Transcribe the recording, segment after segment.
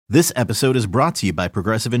This episode is brought to you by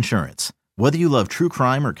Progressive Insurance. Whether you love true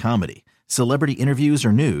crime or comedy, celebrity interviews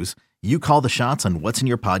or news, you call the shots on what's in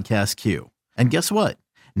your podcast queue. And guess what?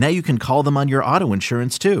 Now you can call them on your auto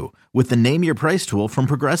insurance too with the Name Your Price tool from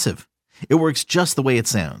Progressive. It works just the way it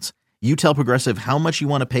sounds. You tell Progressive how much you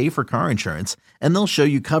want to pay for car insurance, and they'll show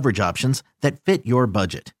you coverage options that fit your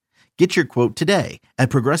budget. Get your quote today at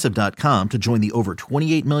Progressive.com to join the over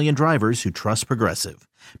 28 million drivers who trust Progressive.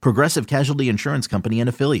 Progressive Casualty Insurance Company and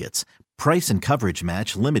Affiliates. Price and coverage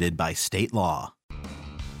match limited by state law.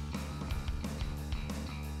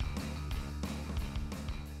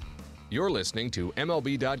 You're listening to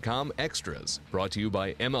MLB.com Extras, brought to you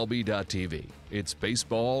by MLB.tv. It's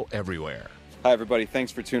baseball everywhere. Hi, everybody.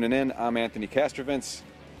 Thanks for tuning in. I'm Anthony Castrovince.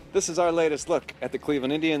 This is our latest look at the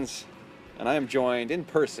Cleveland Indians, and I am joined in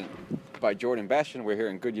person by Jordan Bastian. We're here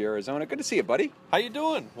in Goodyear, Arizona. Good to see you, buddy. How you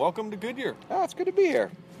doing? Welcome to Goodyear. Oh, it's good to be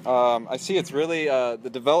here. I see it's really, the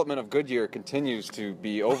development of Goodyear continues to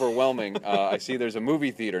be overwhelming. I see there's a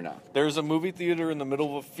movie theater now. There's a movie theater in the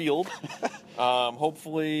middle of a field.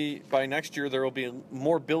 Hopefully by next year there will be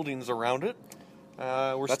more buildings around it.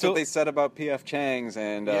 That's what they said about P.F. Chang's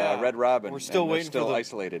and Red Robin. We're still waiting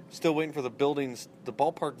isolated. Still waiting for the buildings, the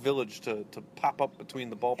Ballpark Village to pop up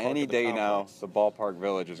between the ballpark. Any and the day complex. now, the Ballpark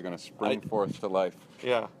Village is going to spring forth to life.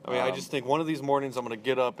 Yeah, I mean, I just think one of these mornings I'm going to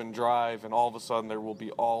get up and drive, and all of a sudden there will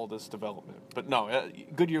be all this development. But no,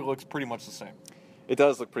 Goodyear looks pretty much the same. It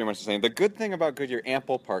does look pretty much the same. The good thing about Goodyear,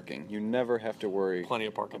 ample parking. You never have to worry Plenty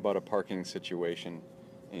of parking. about a parking situation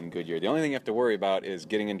in Goodyear. The only thing you have to worry about is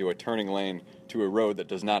getting into a turning lane to a road that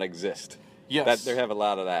does not exist. Yes. They have a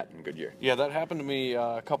lot of that in Goodyear. Yeah, that happened to me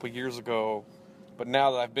a couple years ago. But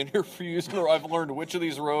now that I've been here for years, I've learned which of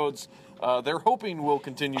these roads they're hoping will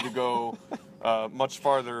continue to go much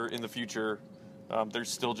farther in the future. There's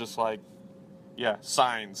still just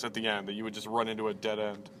signs at the end that you would just run into a dead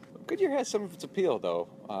end. Goodyear has some of its appeal, though.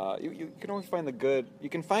 You can always find the good. You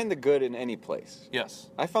can find the good in any place. Yes.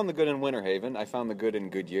 I found the good in Winter Haven. I found the good in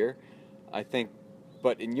Goodyear. I think,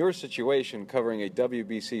 but in your situation, covering a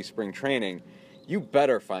WBC spring training, you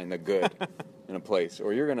better find the good in a place,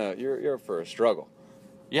 or you're for a struggle.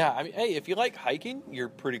 Yeah, I mean, hey, if you like hiking, you're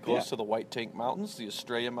pretty close to the White Tank Mountains, the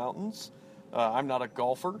Estrella Mountains. I'm not a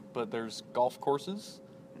golfer, but there's golf courses.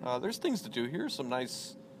 There's things to do here. Some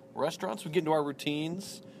nice restaurants. We get into our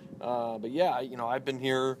routines. But yeah, I've been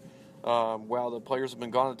here while the players have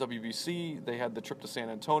been gone at WBC. They had the trip to San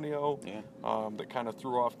Antonio that kind of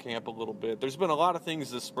threw off camp a little bit. There's been a lot of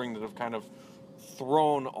things this spring that have kind of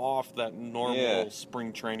thrown off that normal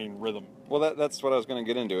spring training rhythm. Well, that's what I was going to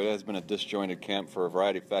get into. It has been a disjointed camp for a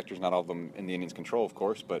variety of factors, not all of them in the Indians' control, of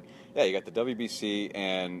course. But, yeah, you got the WBC,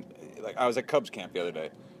 and I was at Cubs camp the other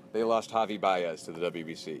day. They lost Javi Baez to the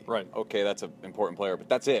WBC. Right. Okay, that's an important player, but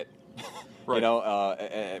that's it. Right.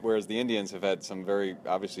 Whereas the Indians have had some very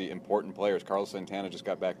obviously important players. Carlos Santana just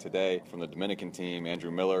got back today from the Dominican team. Andrew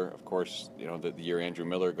Miller, of course, the year Andrew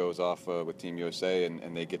Miller goes off with Team USA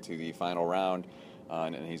and they get to the final round,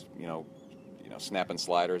 and he's snapping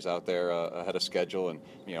sliders out there ahead of schedule, and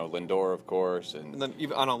Lindor, of course, and then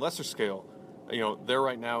even on a lesser scale, they're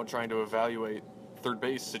right now trying to evaluate third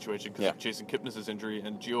base situation because of Jason Kipnis' injury,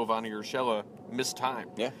 and Giovanni Urshela missed time.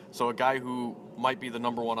 Yeah. So a guy who might be the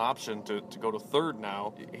number one option to go to third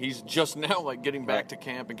now, he's just now getting back to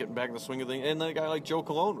camp and getting back in the swing of things. And then a guy like Joe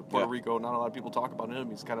Colon with Puerto Rico, not a lot of people talk about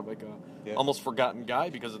him. He's kind of like a almost forgotten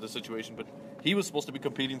guy because of the situation, but he was supposed to be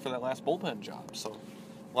competing for that last bullpen job. So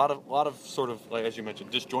a lot of sort of, as you mentioned,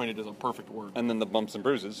 disjointed is a perfect word. And then the bumps and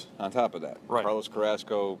bruises on top of that. Right. Carlos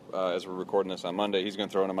Carrasco, as we're recording this on Monday, he's going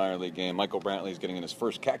to throw in a minor league game. Michael Brantley's getting in his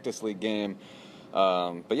first Cactus League game.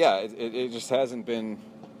 But yeah, it just hasn't been.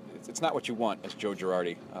 It's not what you want, as Joe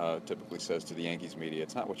Girardi typically says to the Yankees media.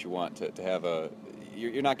 It's not what you want to have a.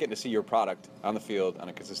 You're not getting to see your product on the field on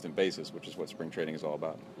a consistent basis, which is what spring training is all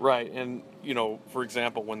about. Right, and for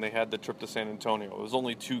example, when they had the trip to San Antonio, it was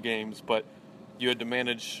only 2 games, but you had to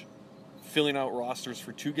manage filling out rosters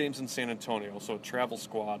for 2 games in San Antonio, so a travel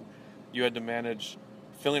squad. You had to manage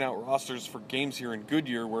filling out rosters for games here in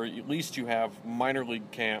Goodyear, where at least you have minor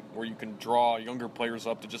league camp where you can draw younger players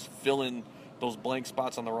up to just fill in those blank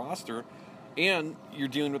spots on the roster. And you're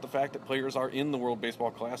dealing with the fact that players are in the World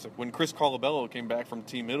Baseball Classic. When Chris Colabello came back from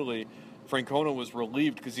Team Italy, Francona was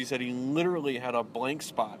relieved because he said he literally had a blank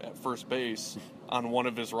spot at first base on one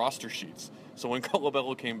of his roster sheets. So when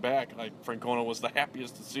Colabello came back, Francona was the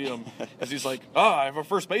happiest to see him because he's like, I have a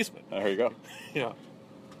first baseman. There you go. Yeah.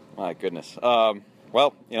 My goodness.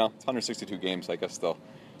 Well, it's 162 games. I guess they'll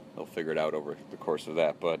figure it out over the course of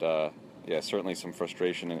that. But certainly some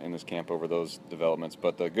frustration in this camp over those developments.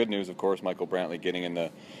 But the good news, of course, Michael Brantley getting in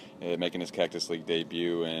making his Cactus League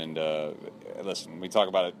debut. And listen, we talk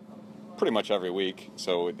about it pretty much every week,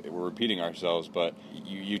 so we're repeating ourselves. But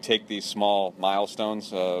you take these small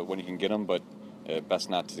milestones when you can get them, but best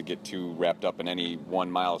not to get too wrapped up in any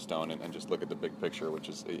one milestone and just look at the big picture, which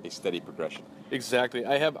is a steady progression. Exactly.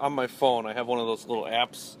 I have on my phone, I have one of those little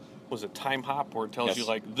apps, was it Time Hop, where it tells you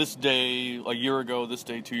like this day a year ago, this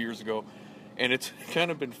day 2 years ago. And it's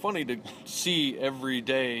kind of been funny to see every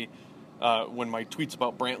day when my tweets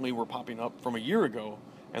about Brantley were popping up from a year ago.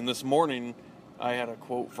 And this morning I had a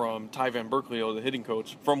quote from Ty Van Berkeley, the hitting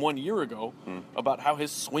coach, from 1 year ago about how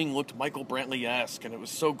his swing looked Michael Brantley-esque, and it was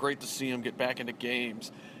so great to see him get back into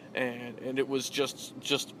games. And it was just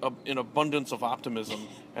an abundance of optimism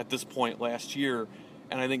at this point last year.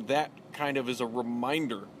 And I think that kind of is a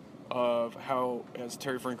reminder of how, as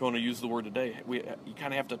Terry Francona used the word today, you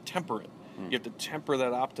kind of have to temper it. You have to temper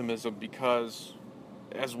that optimism because,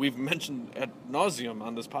 as we've mentioned ad nauseum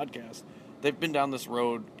on this podcast, they've been down this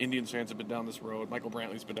road. Indians fans have been down this road. Michael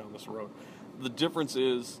Brantley's been down this road. The difference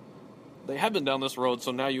is they have been down this road,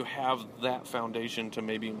 so now you have that foundation to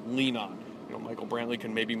maybe lean on. Michael Brantley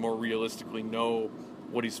can maybe more realistically know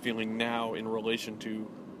what he's feeling now in relation to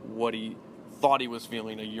what he thought he was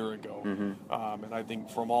feeling a year ago. And I think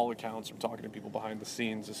from all accounts, from talking to people behind the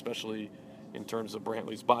scenes, especially in terms of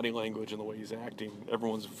Brantley's body language and the way he's acting,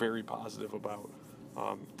 everyone's very positive about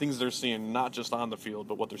things they're seeing, not just on the field,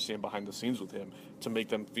 but what they're seeing behind the scenes with him, to make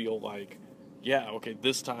them feel like,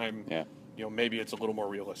 this time, maybe it's a little more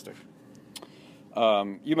realistic.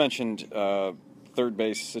 You mentioned third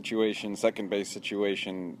base situation, second base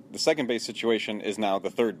situation. The second base situation is now the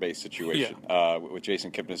third base situation with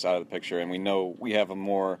Jason Kipnis out of the picture, and we know we have a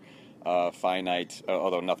more finite,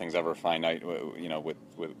 although nothing's ever finite,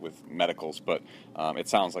 with medicals, but it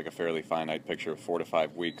sounds like a fairly finite picture of 4 to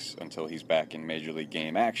 5 weeks until he's back in Major League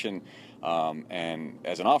game action. And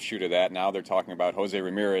as an offshoot of that, now they're talking about Jose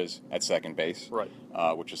Ramirez at second base, right?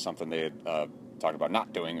 Which is something they had talked about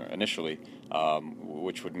not doing initially,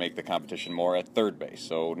 which would make the competition more at third base.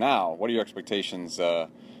 So now, what are your expectations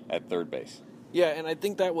at third base? Yeah, and I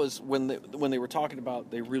think that was when they were talking about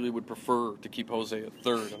they really would prefer to keep Jose at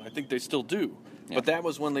third, and I think they still do. Yeah. But that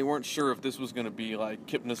was when they weren't sure if this was going to be like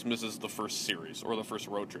Kipnis misses the first series or the first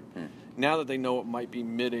road trip. Now that they know it might be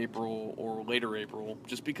mid-April or later April,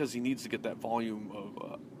 just because he needs to get that volume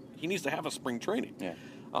of he needs to have a spring training. Yeah.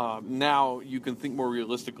 Now you can think more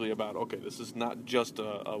realistically about, okay, this is not just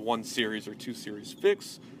a one series or two series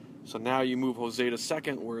fix. So now you move Jose to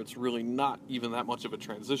second, where it's really not even that much of a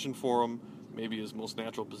transition for him, maybe his most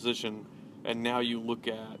natural position. And now you look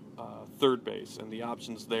at third base, and the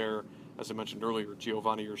options there, as I mentioned earlier,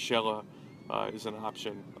 Giovanni Urshela is an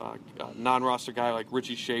option. Non-roster guy like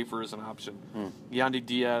Richie Schaefer is an option. Yandy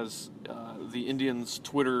Diaz, the Indians'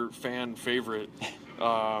 Twitter fan favorite,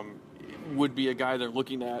 would be a guy they're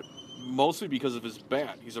looking at mostly because of his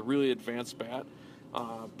bat. He's a really advanced bat,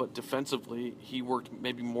 but defensively, he worked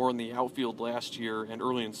maybe more in the outfield last year and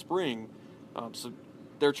early in spring. So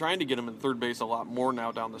they're trying to get him in third base a lot more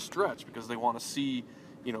now down the stretch because they want to see,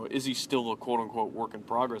 is he still a quote-unquote work in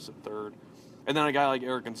progress at third? And then a guy like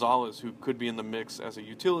Eric Gonzalez, who could be in the mix as a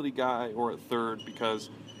utility guy or at third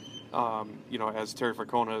because, as Terry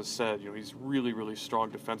Francona has said, he's really, really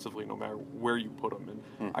strong defensively no matter where you put him.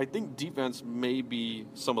 And I think defense may be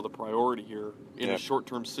some of the priority here in a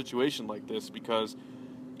short-term situation like this because,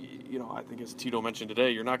 I think as Tito mentioned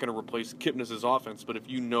today, you're not going to replace Kipnis' offense, but if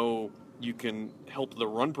you can help the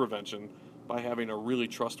run prevention by having a really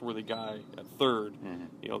trustworthy guy at third,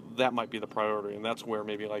 that might be the priority, and that's where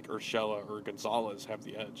maybe like Urshela or Gonzalez have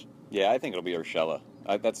the edge. Yeah, I think it'll be Urshela.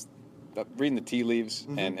 That's reading the tea leaves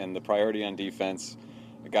and the priority on defense.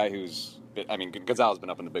 A guy who's, Gonzalez has been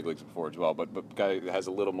up in the big leagues before as well, but a guy that has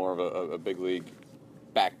a little more of a big league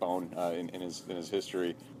backbone in his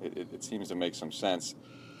history. It seems to make some sense.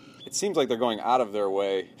 It seems like they're going out of their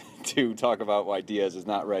way to talk about why Diaz is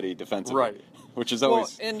not ready defensively. Right. Which is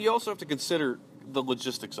always... Well, and you also have to consider the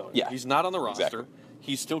logistics of it. Yeah. He's not on the roster. Exactly.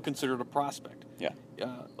 He's still considered a prospect. Yeah.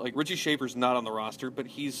 Like Richie Schaefer's not on the roster, but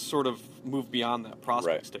he's sort of moved beyond that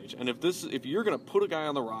prospect stage. And if you're going to put a guy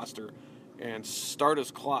on the roster and start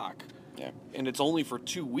his clock, and it's only for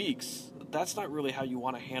 2 weeks, that's not really how you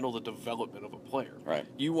want to handle the development of a player. Right.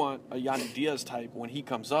 You want a Yandy Diaz type when he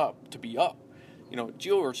comes up to be up.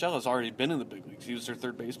 Gio Urshela has already been in the big leagues. He was their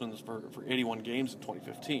third baseman for 81 games in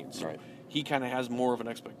 2015. So he kind of has more of an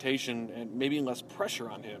expectation and maybe less pressure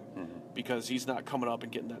on him because he's not coming up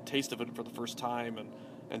and getting that taste of it for the first time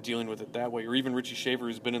and dealing with it that way. Or even Richie Schaefer,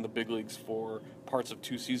 who's been in the big leagues for parts of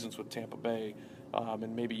 2 seasons with Tampa Bay.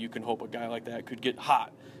 And maybe you can hope a guy like that could get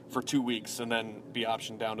hot for 2 weeks and then be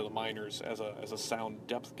optioned down to the minors as a sound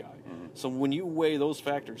depth guy. Mm-hmm. So when you weigh those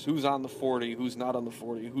factors, who's on the 40, who's not on the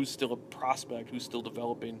 40, who's still a prospect, who's still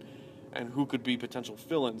developing, and who could be potential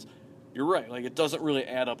fill-ins, you're right. Like, it doesn't really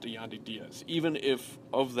add up to Yandy Diaz. Even if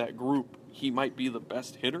of that group he might be the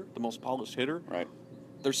best hitter, the most polished hitter, right,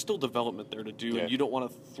 there's still development there to do, and you don't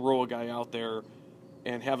want to throw a guy out there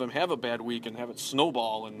and have him have a bad week and have it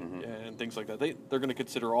snowball and things like that. They're going to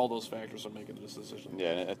consider all those factors when making this decision.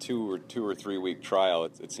 Yeah, in a 2 or 3 week trial,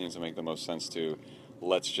 it seems to make the most sense to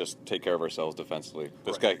let's just take care of ourselves defensively.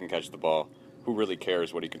 This guy can catch the ball. Who really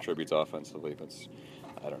cares what he contributes offensively?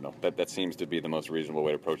 I don't know. That seems to be the most reasonable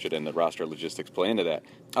way to approach it, and the roster logistics play into that.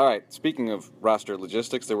 All right, speaking of roster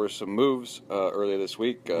logistics, there were some moves earlier this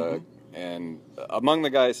week. And among the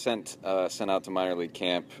guys sent out to minor league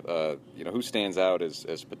camp, who stands out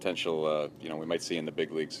as potential, we might see in the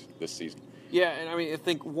big leagues this season? Yeah, and I mean, I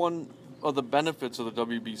think one of the benefits of the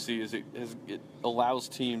WBC is it allows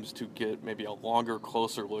teams to get maybe a longer,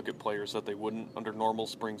 closer look at players that they wouldn't under normal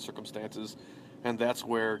spring circumstances. And that's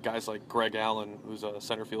where guys like Greg Allen, who's a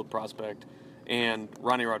center field prospect, and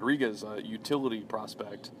Ronnie Rodriguez, a utility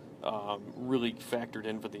prospect, really factored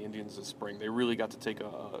in for the Indians this spring. They really got to take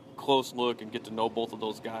a close look and get to know both of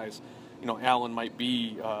those guys. Allen might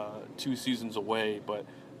be 2 seasons away, but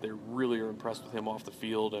they really are impressed with him off the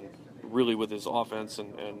field and really with his offense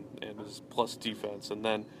and his plus defense. And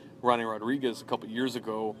then Ronnie Rodriguez, a couple years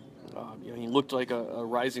ago, he looked like a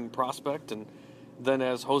rising prospect, and then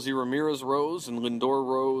as Jose Ramirez rose and Lindor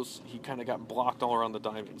rose, he kind of got blocked all around the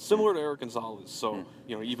diamond, similar to Eric Gonzalez. So,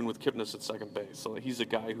 even with Kipnis at second base. So he's a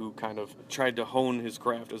guy who kind of tried to hone his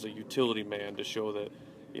craft as a utility man to show that,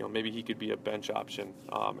 maybe he could be a bench option.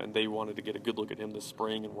 And they wanted to get a good look at him this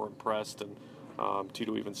spring and were impressed. And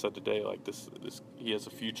Tito even said today, like, this he has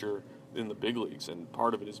a future in the big leagues. And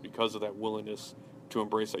part of it is because of that willingness to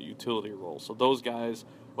embrace that utility role. So those guys,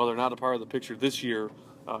 while they're not a part of the picture this year,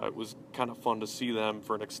 it was kind of fun to see them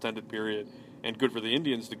for an extended period, and good for the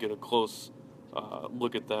Indians to get a close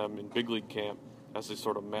look at them in big league camp as they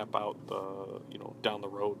sort of map out down the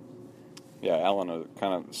road. Yeah, Allen, a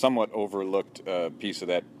kind of somewhat overlooked piece of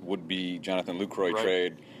that would-be Jonathan Lucroy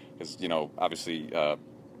trade, because obviously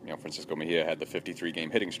Francisco Mejia had the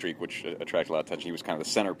 53-game hitting streak, which attracted a lot of attention. He was kind of the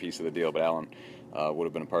centerpiece of the deal, but Allen would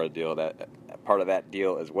have been a part of that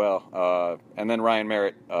deal as well. And then Ryan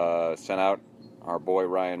Merritt sent out. Our boy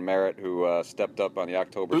Ryan Merritt, who stepped up on the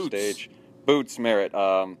October stage. Boots Merritt.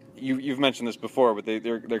 You've mentioned this before, but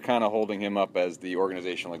they're kind of holding him up as the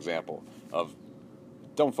organizational example of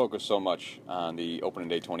don't focus so much on the opening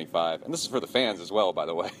day 25. And this is for the fans as well, by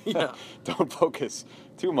the way. Yeah. Don't focus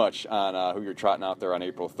too much on who you're trotting out there on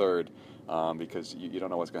April 3rd because you don't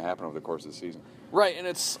know what's going to happen over the course of the season. Right, and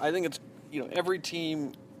I think it's every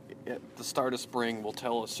team at the start of spring will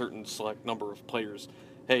tell a certain select number of players,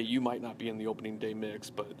 hey, you might not be in the opening day mix,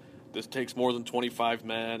 but this takes more than 25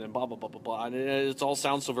 men and blah, blah, blah, blah, blah. And it all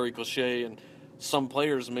sounds so very cliche, and some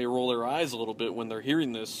players may roll their eyes a little bit when they're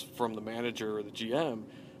hearing this from the manager or the GM.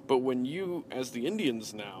 But when you, as the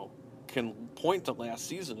Indians now, can point to last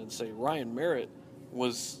season and say Ryan Merritt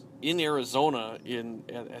was in Arizona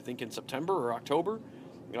I think in September or October,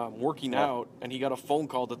 working out, and he got a phone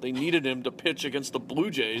call that they needed him to pitch against the Blue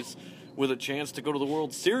Jays with a chance to go to the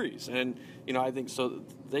World Series. And, I think so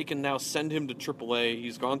they can now send him to AAA.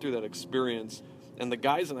 He's gone through that experience, and the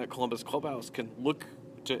guys in that Columbus clubhouse can look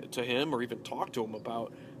to him or even talk to him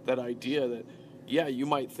about that idea that, yeah, you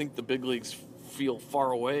might think the big leagues feel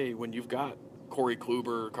far away when you've got Corey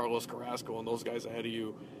Kluber, Carlos Carrasco, and those guys ahead of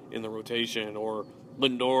you in the rotation, or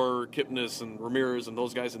Lindor, Kipnis, and Ramirez, and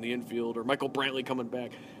those guys in the infield, or Michael Brantley coming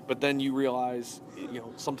back. But then you realize,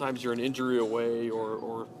 sometimes you're an injury away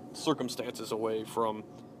or circumstances away from,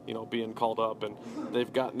 being called up. And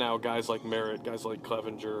they've got now guys like Merritt, guys like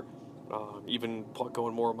Clevenger, even Plutko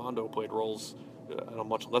and Moromondo played roles at a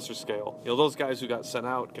much lesser scale. Those guys who got sent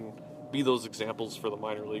out can be those examples for the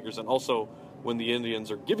minor leaguers. And also, when the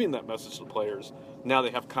Indians are giving that message to the players, now they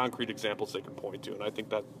have concrete examples they can point to, and I think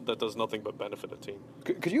that does nothing but benefit a team.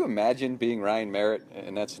 Could you imagine being Ryan Merritt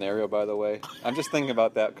in that scenario, by the way? I'm just thinking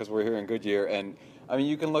about that because we're here in Goodyear, and, I mean,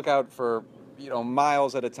 you can look out for,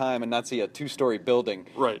 miles at a time and not see a 2-story building.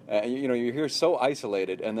 Right. You're here so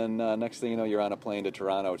isolated, and then next thing you know, you're on a plane to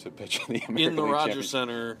Toronto to pitch in the American League in the Rogers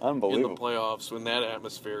Center, Unbelievable. in the playoffs, in that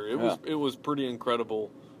atmosphere. It was pretty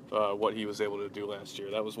incredible what he was able to do last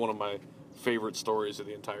year. That was one of my favorite stories of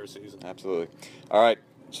the entire season. Absolutely. All right,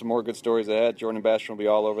 some more good stories ahead. Jordan Bastian will be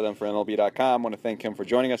all over them for MLB.com. I want to thank him for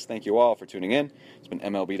joining us. Thank you all for tuning in. It's been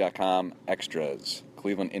MLB.com Extras.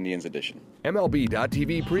 Cleveland Indians edition.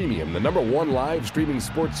 MLB.tv Premium, the #1 live streaming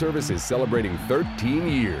sports service, is celebrating 13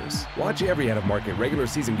 years. Watch every out-of-market regular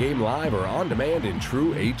season game live or on demand in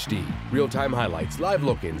true HD. Real-time highlights, live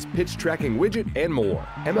look-ins, pitch tracking widget, and more.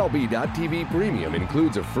 MLB.tv Premium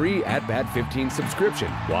includes a free At-Bat 15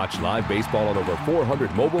 subscription. Watch live baseball on over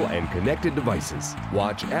 400 mobile and connected devices.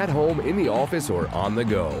 Watch at home, in the office, or on the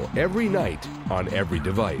go every night on every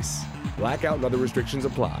device. Blackout and other restrictions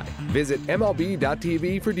apply. Visit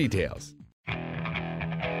MLB.tv for details.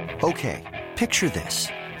 Okay, picture this.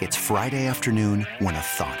 It's Friday afternoon when a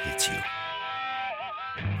thought hits you.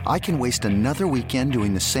 I can waste another weekend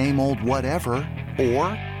doing the same old whatever, or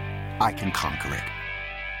I can conquer it.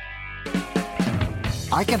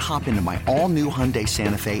 I can hop into my all-new Hyundai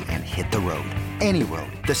Santa Fe and hit the road. Any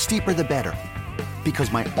road. The steeper, the better.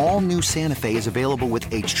 Because my all-new Santa Fe is available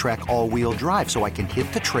with H-Track all-wheel drive, so I can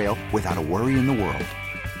hit the trail without a worry in the world.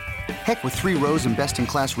 Heck, with 3 rows and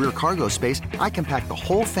best-in-class rear cargo space, I can pack the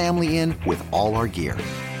whole family in with all our gear.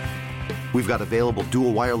 We've got available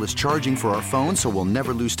dual wireless charging for our phones, so we'll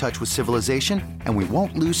never lose touch with civilization, and we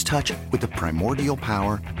won't lose touch with the primordial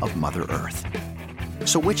power of Mother Earth.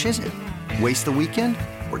 So which is it? Waste the weekend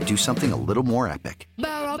or do something a little more epic?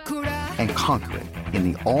 And conquer it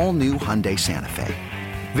in the all-new Hyundai Santa Fe.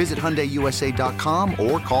 Visit HyundaiUSA.com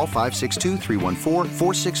or call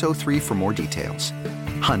 562-314-4603 for more details.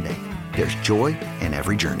 Hyundai, there's joy in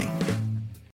every journey.